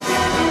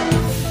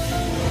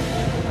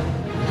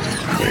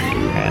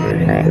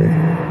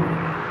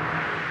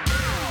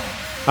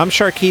I'm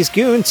Sharkeez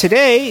Goon.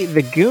 Today,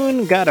 the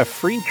Goon got a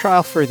free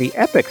trial for the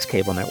Epix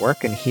cable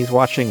network, and he's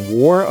watching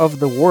War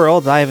of the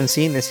Worlds. I haven't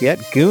seen this yet.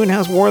 Goon,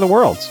 how's War of the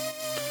Worlds?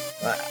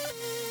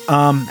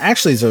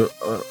 Actually, it's a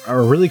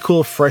really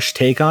cool, fresh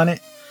take on it.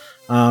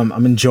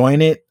 I'm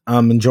enjoying it.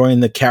 I'm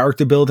enjoying the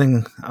character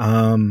building.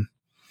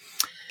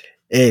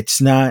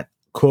 It's not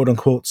quote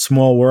unquote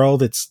small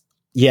world. It's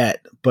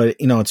yet, but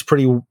it's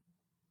pretty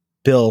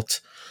built.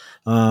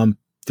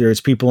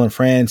 There's people in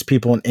France,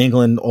 people in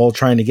England, all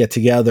trying to get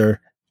together.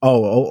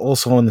 Oh,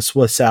 also in the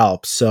Swiss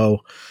Alps.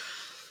 So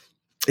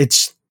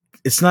it's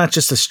not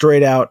just a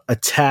straight out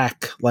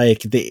attack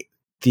like the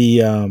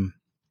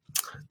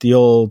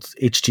old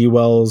H.G.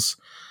 Wells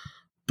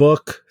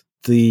book,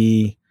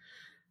 the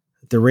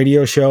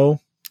radio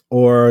show,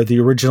 or the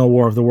original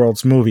War of the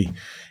Worlds movie.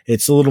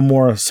 It's a little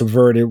more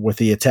subverted with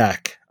the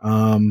attack.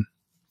 In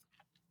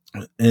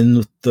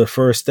the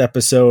first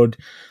episode,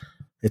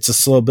 it's a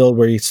slow build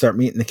where you start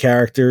meeting the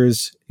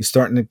characters. You're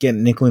starting to get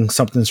an inkling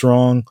something's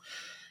wrong.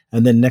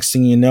 And then next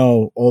thing you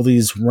know, all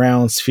these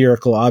round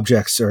spherical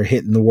objects are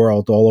hitting the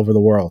world all over the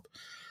world.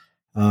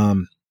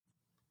 And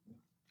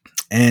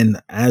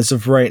as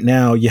of right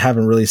now, you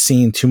haven't really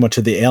seen too much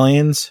of the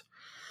aliens,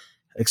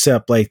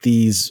 except like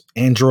these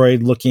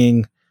android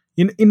looking,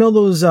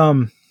 those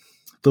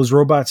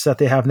robots that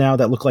they have now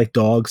that look like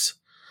dogs.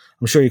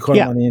 I'm sure you caught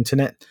them on the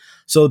internet.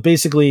 So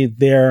basically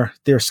their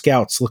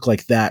scouts look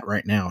like that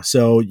right now.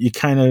 So you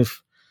kind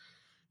of,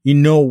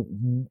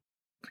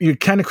 you're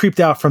kind of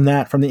creeped out from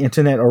the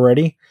internet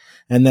already.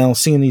 And then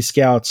seeing these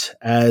scouts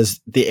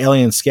as the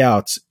alien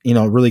scouts,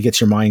 really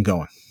gets your mind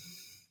going.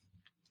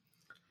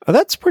 Oh,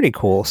 that's pretty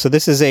cool. So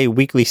this is a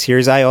weekly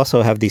series. I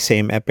also have the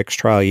same Epix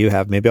trial you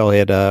have. Maybe I'll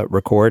hit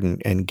record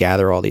and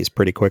gather all these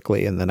pretty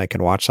quickly, and then I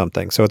can watch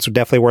something. So it's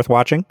definitely worth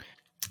watching.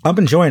 I'm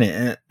enjoying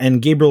it. And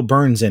Gabriel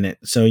Byrne's in it.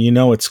 So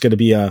it's going to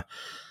be a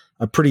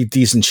pretty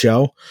decent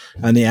show.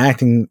 And the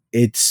acting,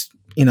 it's,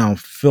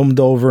 filmed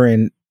over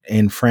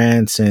in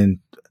France and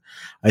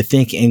I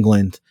think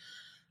England.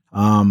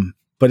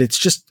 But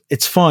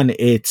it's fun.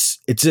 It's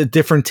a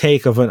different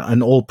take of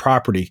an old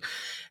property.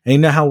 And you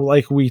know how,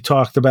 like we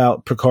talked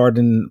about Picard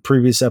in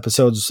previous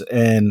episodes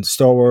and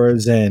Star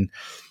Wars and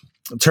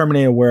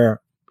Terminator,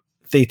 where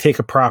they take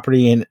a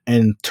property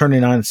and turn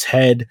it on its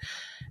head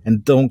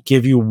and don't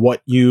give you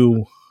what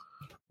you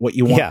want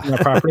in that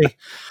property.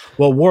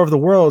 Well, War of the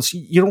Worlds,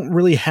 you don't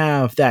really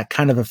have that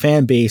kind of a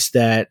fan base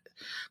that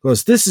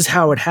goes, this is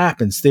how it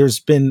happens.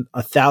 There's been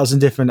 1,000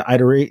 different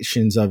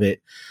iterations of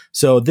it.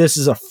 So this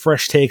is a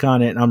fresh take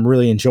on it, and I'm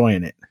really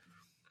enjoying it.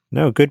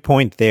 No, good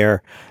point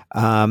there.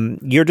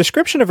 Your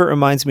description of it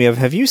reminds me of,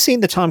 have you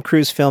seen the Tom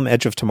Cruise film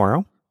Edge of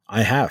Tomorrow?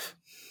 I have.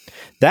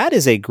 That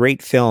is a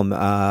great film.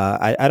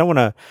 I don't want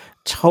to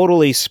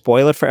totally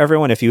spoil it for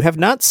everyone. If you have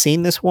not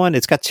seen this one,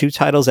 it's got 2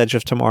 titles, Edge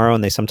of Tomorrow,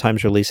 and they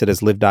sometimes release it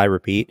as Live, Die,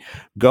 Repeat.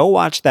 Go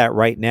watch that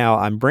right now.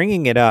 I'm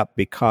bringing it up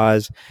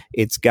because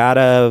it's got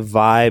a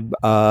vibe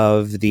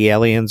of the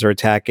aliens are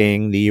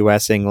attacking the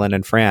U.S., England,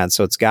 and France.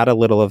 So it's got a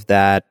little of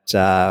that,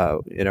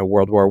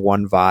 World War I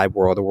vibe,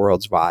 War of the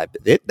Worlds vibe.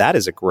 That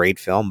is a great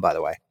film, by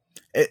the way.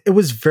 It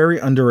was very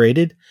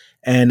underrated,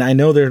 and I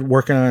know they're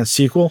working on a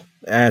sequel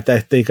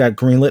that they got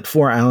greenlit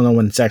for. I don't know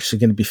when it's actually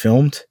going to be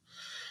filmed.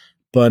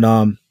 But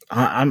I'm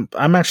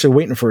actually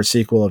waiting for a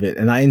sequel of it,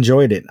 and I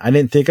enjoyed it. I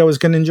didn't think I was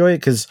going to enjoy it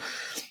because,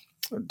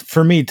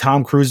 for me,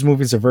 Tom Cruise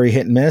movies are very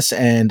hit and miss,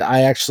 and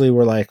I actually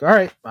were like, all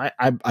right,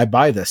 I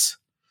buy this.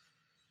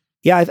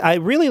 Yeah, I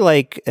really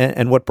like,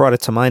 and what brought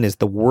it to mind is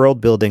the world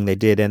building they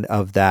did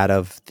of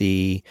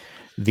the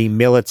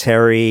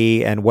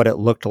military and what it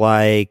looked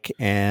like,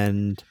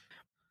 and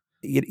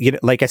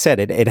like I said,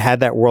 it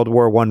had that World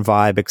War I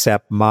vibe,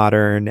 except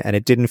modern, and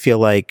it didn't feel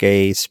like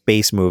a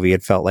space movie.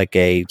 It felt like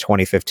a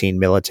 2015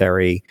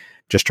 military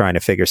just trying to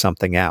figure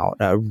something out.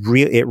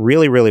 It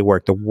really, really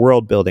worked. The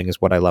world building is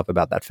what I love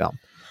about that film.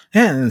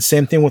 Yeah, and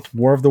same thing with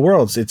War of the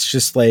Worlds. It's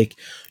just like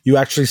you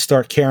actually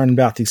start caring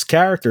about these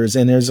characters,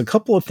 and there's a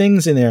couple of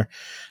things in there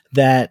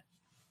that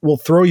will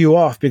throw you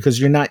off because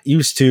you're not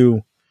used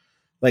to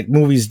like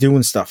movies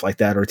doing stuff like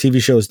that or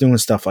TV shows doing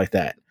stuff like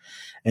that.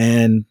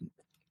 And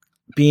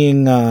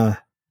being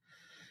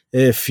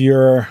if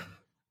you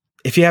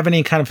have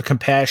any kind of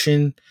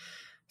compassion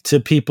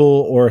to people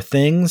or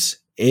things,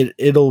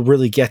 it'll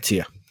really get to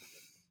you.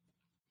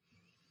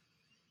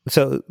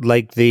 So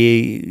like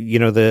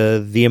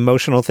the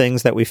emotional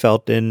things that we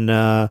felt in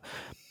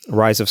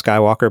Rise of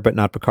Skywalker, but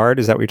not Picard,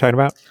 is that what you're talking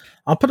about?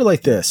 I'll put it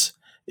like this.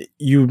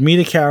 You meet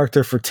a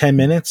character for 10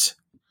 minutes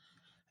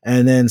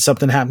and then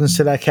something happens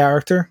to that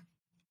character,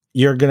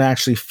 you're going to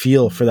actually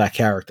feel for that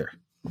character.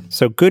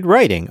 So good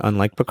writing,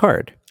 unlike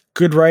Picard.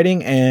 Good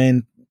writing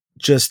and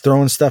just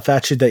throwing stuff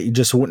at you that you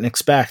just wouldn't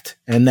expect,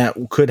 and that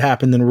could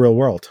happen in the real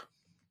world.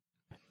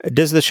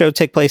 Does the show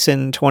take place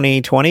in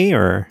 2020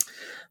 or?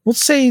 We'll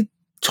say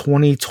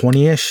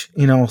 2020-ish,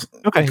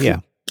 Okay, yeah.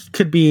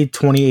 Could be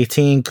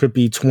 2018, could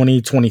be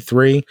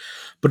 2023,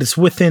 but it's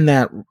within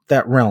that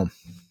realm.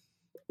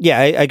 Yeah,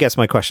 I guess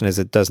my question is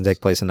it doesn't take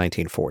place in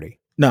 1940.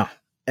 No,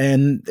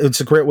 and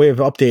it's a great way of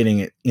updating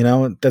it.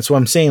 That's what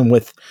I'm saying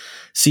with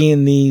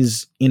seeing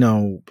these,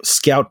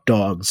 scout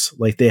dogs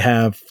like they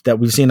have that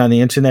we've seen on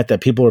the internet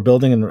that people are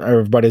building, and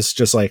everybody's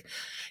just like,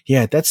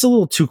 yeah, that's a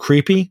little too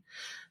creepy.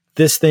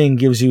 This thing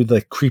gives you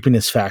the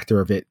creepiness factor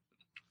of it.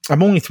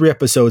 I'm only 3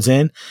 episodes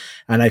in,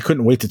 and I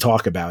couldn't wait to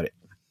talk about it.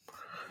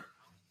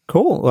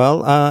 Cool.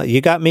 Well,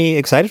 you got me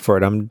excited for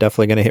it. I'm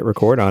definitely going to hit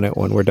record on it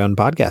when we're done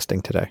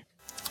podcasting today.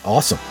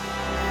 Awesome.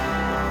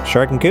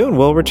 Shark and Coon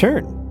will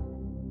return.